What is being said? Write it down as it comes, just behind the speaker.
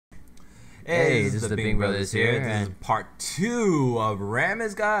Hey, this is the Bing Brothers here. This is part 2 of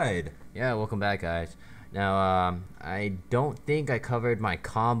Rammus Guide. Yeah, welcome back, guys. Now, I don't think I covered my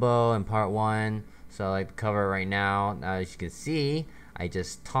combo in part 1, so I'd like to cover it right now. Now, as you can see, I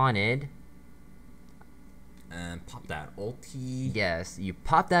just taunted. And pop that ulti. Yes, you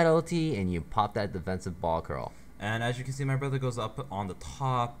pop that ulti and you pop that defensive ball curl. And as you can see, my brother goes up on the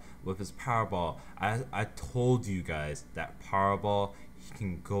top with his power ball. I told you guys that power ball, he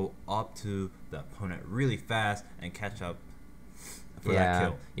can go up to the opponent really fast and catch up for that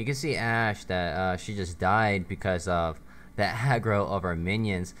kill. You can see Ash that she just died because of that aggro of our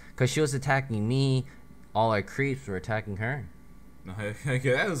minions. Because she was attacking me, all our creeps were attacking her. I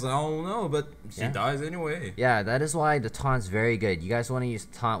guess, I don't know, but she dies anyway. Yeah, that is why the taunt's very good. You guys want to use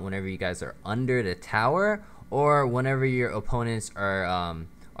taunt whenever you guys are under the tower or whenever your opponents are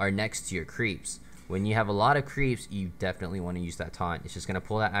next to your creeps. When you have a lot of creeps, you definitely want to use that taunt. It's just gonna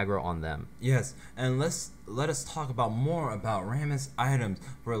pull that aggro on them. Yes, and let us talk about more about Rammus items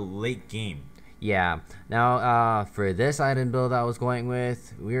for a late game. Yeah. Now, for this item build I was going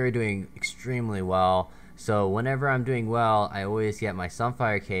with, we were doing extremely well. So whenever I'm doing well, I always get my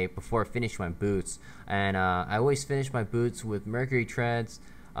Sunfire Cape before I finish my boots. And I always finish my boots with Mercury Treads.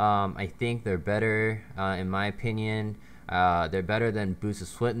 I think they're better, in my opinion. They're better than Boots of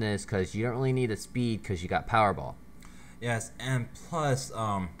Swiftness because you don't really need the speed because you got Powerball. Yes, and plus,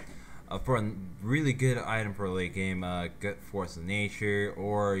 for a really good item for a late game, get Force of Nature,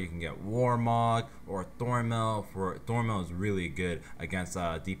 or you can get Warmog or Thornmail. Thornmail is really good against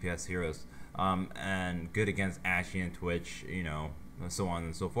DPS heroes. And good against Ashy and Twitch, you know, so on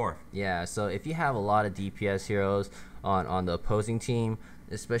and so forth. Yeah, so if you have a lot of DPS heroes on the opposing team,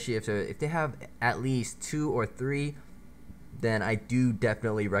 especially if they have at least 2 or 3, then I do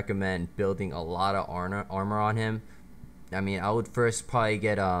definitely recommend building a lot of armor on him. I mean, I would first probably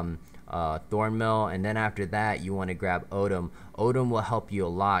get Thornmail, and then after that you want to grab Odom. Odom will help you a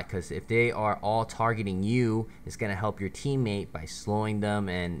lot because if they are all targeting you, it's going to help your teammate by slowing them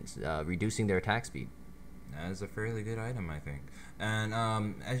and reducing their attack speed. That is a fairly good item, I think. And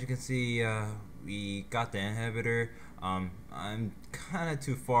as you can see, we got the inhibitor. I'm kind of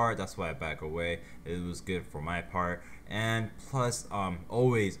too far, that's why I back away. It was good for my part. And plus,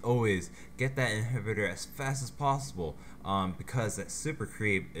 always get that inhibitor as fast as possible, because that super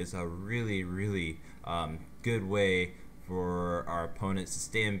creep is a really good way for our opponents to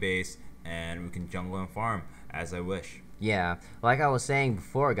stay in base, and we can jungle and farm as I wish. Yeah, like I was saying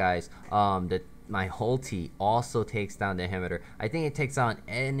before, guys, my ulti also takes down the inhibitor. I think it takes down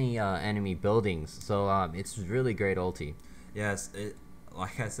any enemy buildings, so it's really great ulti. Yes,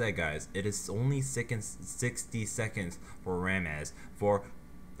 like I said, guys, it is only 60 seconds for Rammus for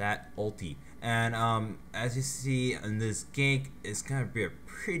that ulti. And as you see in this gank, it's gonna be a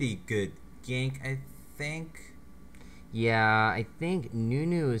pretty good gank, I think. Yeah, I think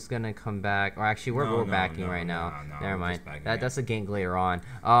Nunu is gonna come back. Or actually, we're backing right now. Never mind. That's a gank later on.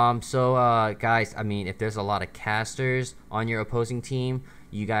 Guys, I mean, if there's a lot of casters on your opposing team,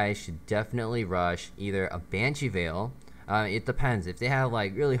 you guys should definitely rush either a Banshee Veil. It depends. If they have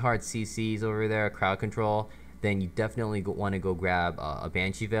like really hard CCs over there, crowd control, then you definitely want to go grab a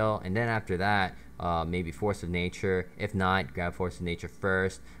Banshee Veil, and then after that, maybe Force of Nature. If not, grab Force of Nature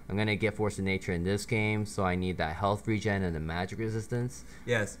first. I'm gonna get Force of Nature in this game, so I need that health regen and the magic resistance.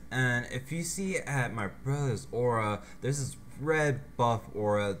 Yes, and if you see at my brother's aura, there's this red buff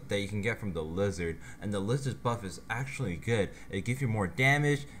aura that you can get from the lizard, and the lizard's buff is actually good. It gives you more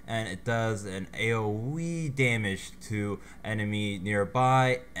damage, and it does an AoE damage to enemy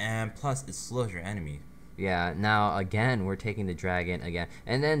nearby, and plus it slows your enemy. Yeah, now again we're taking the dragon again,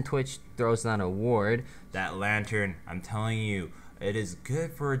 and then Twitch throws down a ward. That lantern, I'm telling you, it is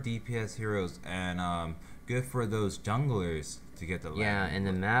good for DPS heroes, and good for those junglers to get the lantern. Yeah, and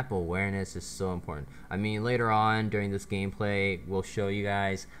the map awareness is so important. I mean, later on during this gameplay, we'll show you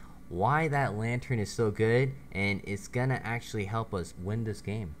guys why that lantern is so good, and it's gonna actually help us win this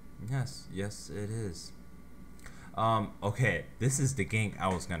game. Yes, it is. Okay, this is the gank I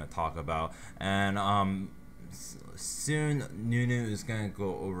was gonna talk about, and soon Nunu is gonna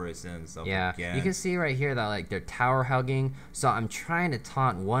go over his and stuff. Yeah, again. You can see right here that like they're tower hugging, so I'm trying to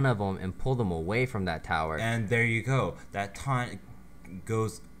taunt one of them and pull them away from that tower. And there you go. That taunt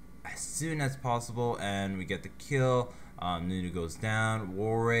goes as soon as possible, and we get the kill. Nunu goes down.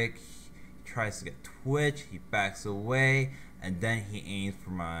 Warwick tries to get Twitch. He backs away, and then he aims for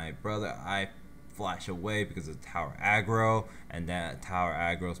my brother. I flash away because of tower aggro, and that tower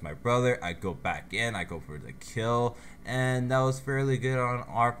aggro's my brother. I go back in, I go for the kill, and that was fairly good on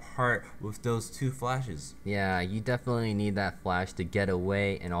our part with those 2 flashes. Yeah, you definitely need that flash to get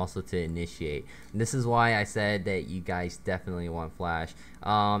away and also to initiate. And this is why I said that you guys definitely want flash.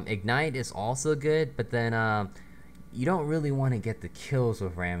 Ignite is also good, but then you don't really want to get the kills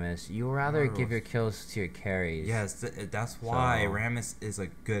with Rammus. You would rather give your kills to your carries. Yes, that's why Rammus is a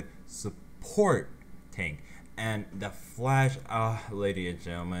good support tank. And the flash, ladies and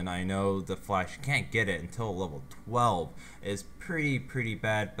gentlemen, I know the flash can't get it until level 12. It's pretty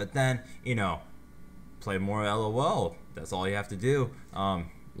bad. But then, you know, play more LOL. That's all you have to do.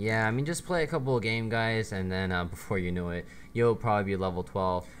 Yeah, I mean, just play a couple of game, guys, and then before you know it, you'll probably be level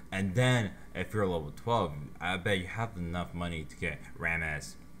 12. And then, if you're level 12, I bet you have enough money to get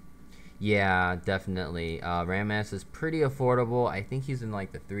Rammus. Yeah, definitely. Rammus is pretty affordable. I think he's in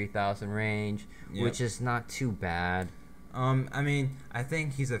like the 3,000 range, which is not too bad. I mean, I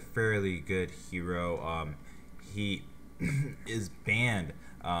think he's a fairly good hero. He is banned,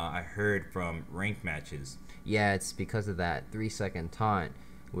 I heard, from rank matches. Yeah, it's because of that 3-second taunt,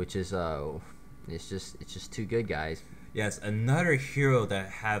 which is it's just too good, guys. Yes, another hero that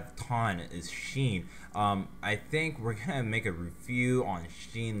have taunt is Sheen. I think we're gonna make a review on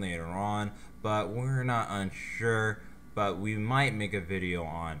Sheen later on, but we're not unsure. But we might make a video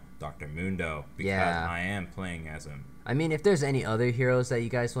on Dr. Mundo because I am playing as him. I mean, if there's any other heroes that you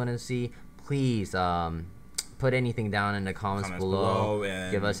guys want to see, please put anything down in the comments below.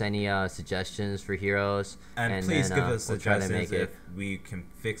 And give us any suggestions for heroes. And please give us suggestions if we can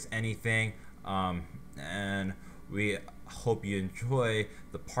fix anything. And we hope you enjoy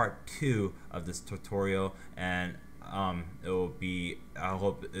the part 2 of this tutorial, and it will be, I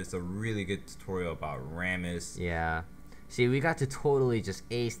hope it's a really good tutorial about Rammus. Yeah. See, we got to totally just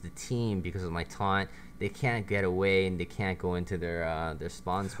ace the team because of my taunt. They can't get away and they can't go into their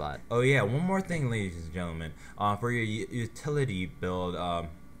spawn spot. Oh yeah, one more thing, ladies and gentlemen. For your utility build,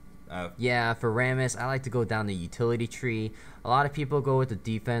 yeah, for Rammus, I like to go down the utility tree. A lot of people go with the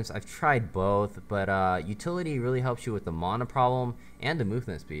defense. I've tried both, but utility really helps you with the mana problem and the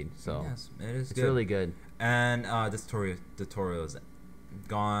movement speed. So yes, it's really good. And this tutorial is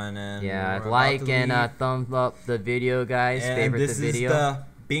gone. And yeah, like and thumb up the video, guys. And favorite this the video. Is the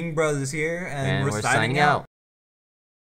Bing Brothers here, and we're signing out.